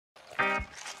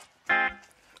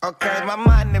Okay, my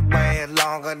money way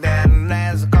longer than a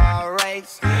NASCAR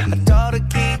race. I told her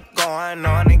keep going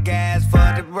on the gas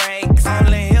for the brakes.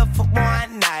 Only here for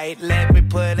one night, let me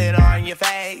put it on your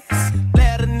face.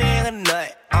 Let a nigga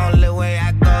nut, only way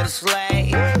I go to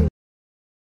slay.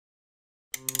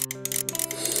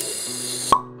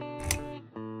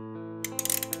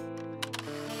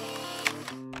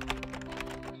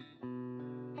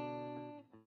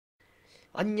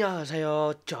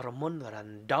 안녕하세요, 여러분.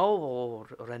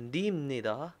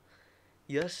 란디입니다.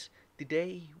 Yes,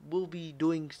 today we'll be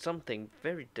doing something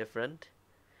very different.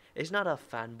 It's not a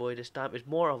fanboy this time, it's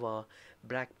more of a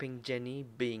Blackpink Jennie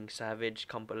being savage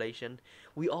compilation.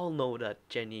 We all know that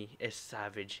Jennie is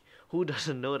savage. Who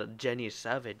doesn't know that Jennie is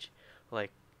savage?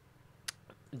 Like,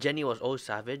 Jennie was always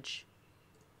savage.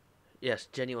 Yes,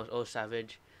 Jennie was always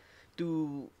savage.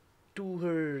 To to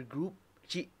her group,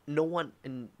 no one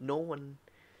in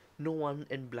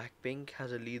Blackpink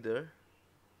has a leader.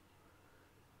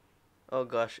 Oh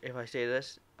gosh, if I say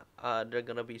this, there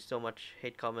gonna be so much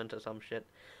hate comments or some shit.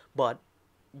 But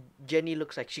Jennie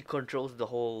looks like she controls the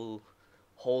whole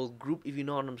group, if you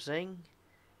know what I'm saying.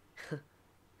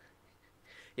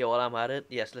 Yeah, while I'm at it,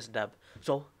 yes, let's dab.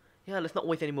 So yeah, let's not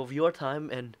waste any more of your time.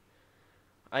 And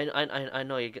I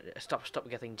know you stop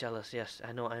getting jealous. Yes,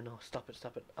 I know. Stop it.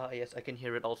 Yes, I can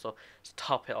hear it also.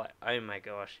 Stop it. Oh my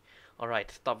gosh. All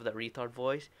right, stop that retard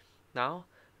voice. Now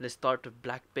let's start with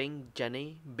Blackpink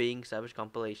Jennie being savage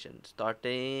compilation.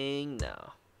 Starting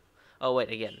now. Oh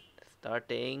wait, again.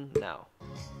 Starting now.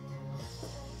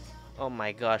 Oh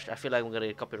my gosh, I feel like I'm gonna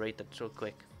get copyrighted so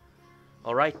quick.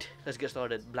 All right, let's get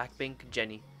started. Blackpink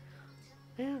Jennie.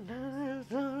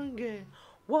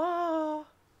 Whoa,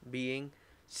 being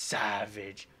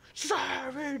savage.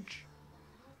 Savage!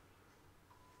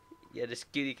 Yeah, this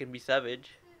kitty can be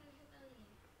savage.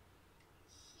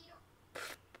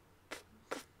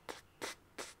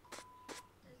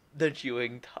 Then she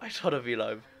winked. I saw the V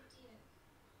live.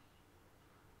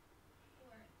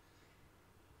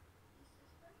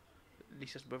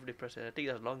 Lisa's birthday present. I think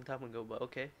that's a long time ago, but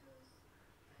okay.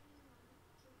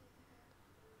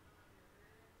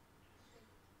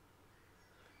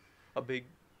 A big.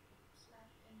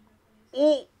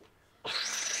 Oh!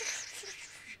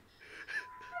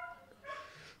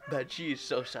 But she is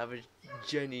so savage.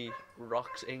 Jennie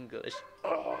rocks English.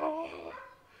 Oh,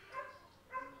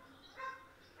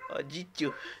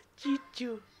 Jichu.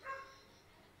 Jichu.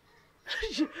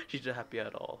 She's not happy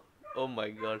at all. Oh my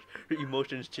gosh. Her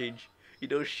emotions change. You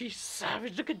know, she's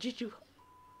savage. Look at Jichu.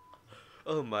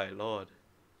 Oh my lord.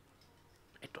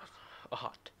 It was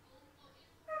hot.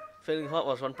 Feeling hot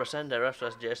was 1%. The rest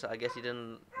was just, I guess he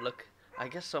didn't look. I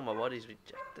guess some of my body's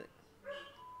rejected.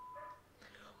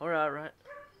 Alright.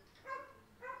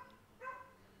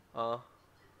 Oh,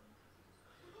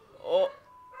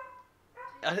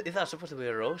 is that supposed to be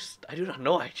a roast? I do not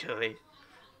know actually.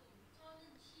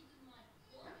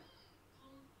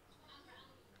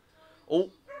 Oh,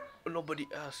 nobody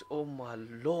asked. Oh my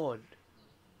lord.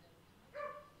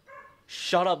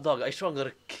 Shut up, dog. I swear I'm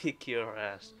gonna kick your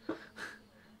ass.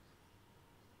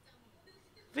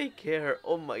 Fake hair.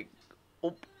 Oh my.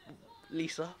 Oh,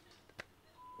 Lisa.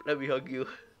 Let me hug you.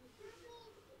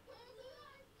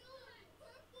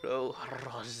 Oh,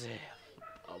 Rose.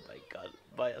 Oh my god.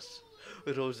 Bias.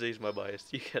 Rose is my bias.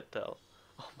 You can tell.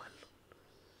 Oh my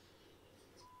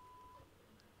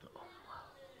lord.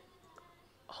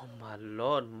 Oh my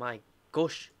lord. My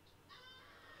gosh.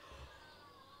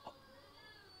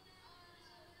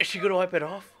 Is she gonna wipe it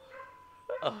off?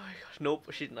 Oh my gosh.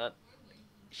 Nope, she's not.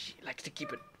 She likes to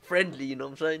keep it friendly, you know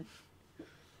what I'm saying?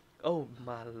 Oh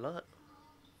my lord.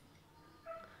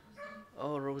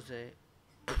 Oh, Rose.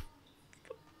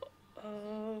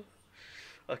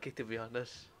 Okay, to be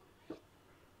honest,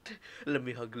 let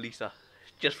me hug Lisa.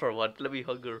 Just for one, let me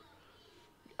hug her.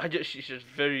 She's just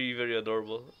very, very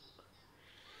adorable.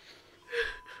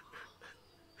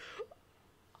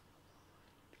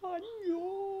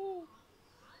 Anyo.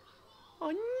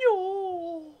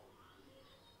 Anyo.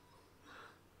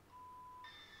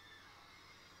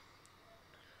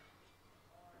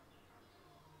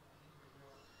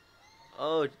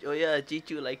 Oh yeah,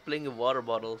 Chichu like playing with water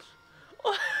bottles.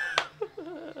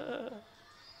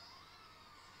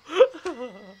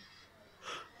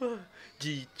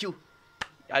 Chichu,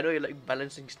 I know you like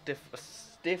balancing stiff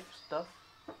stuff.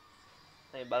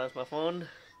 Let me balance my phone.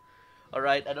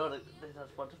 Alright, I know that this is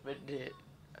sponsored by the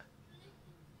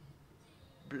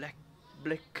Black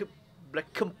Black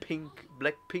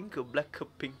Blackpink or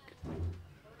Blackpink.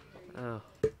 Oh.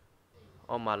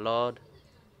 Oh my lord.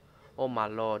 Oh my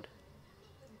lord.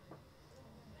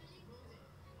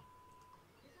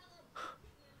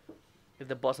 Is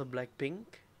the boss of Blackpink?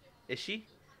 Is she?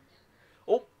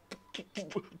 Oh.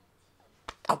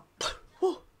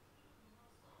 Oh.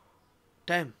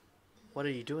 Damn. What are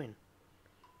you doing?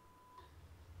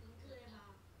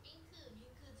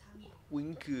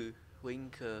 Winker,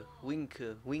 winker,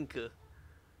 winker, winker.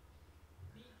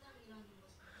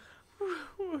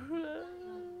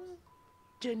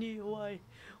 Jennie, why?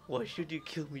 Why should you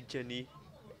kill me, Jennie?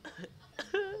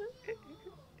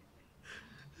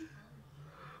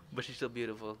 But she's so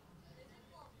beautiful.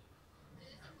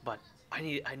 But I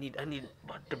need.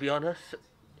 But to be honest,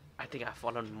 I think I've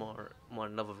fallen more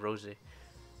in love with Rosie.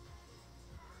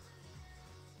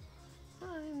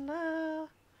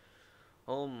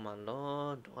 Oh my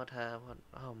lord, what?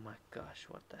 Oh my gosh,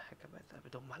 what the heck have I done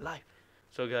with my life?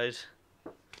 So guys,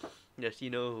 yes, you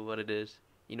know what it is.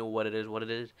 You know what it is. What it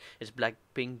is? It's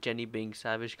Blackpink Jennie being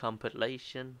savage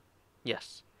compilation.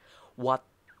 Yes. What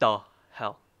the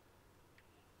hell?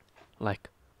 Like,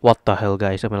 what the hell,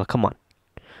 guys? I mean, like, come on.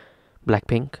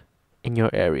 Blackpink in your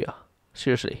area.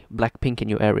 Seriously, Blackpink in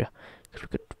your area.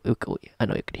 I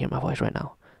know you could hear my voice right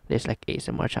now. There's like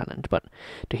ASMR challenge, but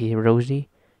to hear Rosie,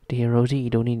 you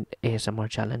don't need ASMR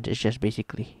challenge. It's just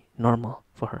basically normal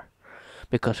for her,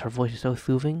 because her voice is so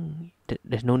soothing.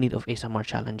 There's no need of ASMR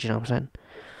challenge. You know what I'm saying?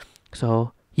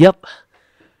 So, yep.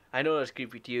 I know it's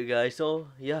creepy to you guys. So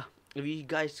yeah, if you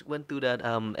guys went to that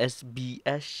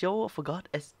SBS show, I forgot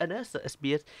SNS or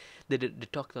SBS, they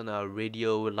talked on a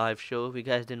radio live show. If you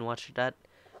guys didn't watch that,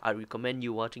 I recommend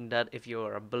you watching that. If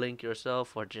you're a Blink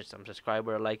yourself or just some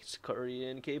subscriber likes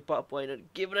Korean K-pop, why not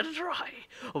give it a try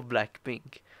of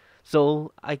Blackpink?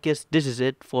 So I guess this is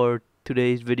it for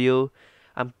today's video.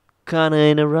 I'm kinda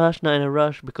in a rush, not in a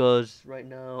rush, because right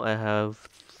now I have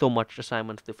so much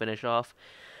assignments to finish off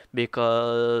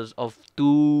because of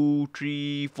 2,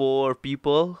 3, 4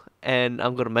 people, and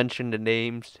I'm gonna mention the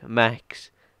names: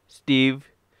 Max, Steve,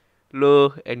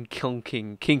 Lo, and King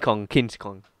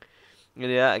Kong. And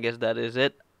yeah, I guess that is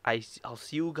it. I'll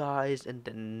see you guys in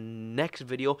the next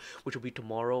video, which will be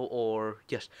tomorrow, or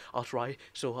yes, I'll try.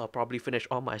 So I'll probably finish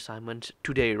all my assignments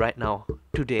today, right now.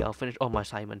 Today I'll finish all my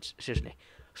assignments, seriously.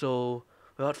 So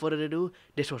without further ado,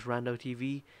 this was Rando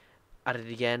TV. At it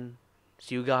again.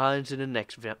 See you guys in the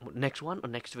next one or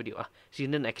next video. See you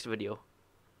in the next video.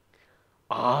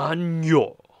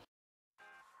 Anyo.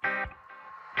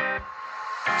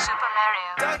 Super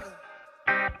Mario.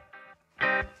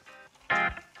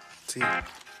 T.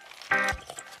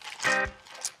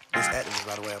 This acting is,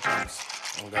 by the way, I promise.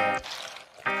 Oh God.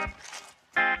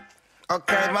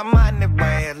 Okay, my money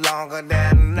way longer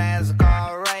than a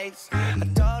NASCAR race.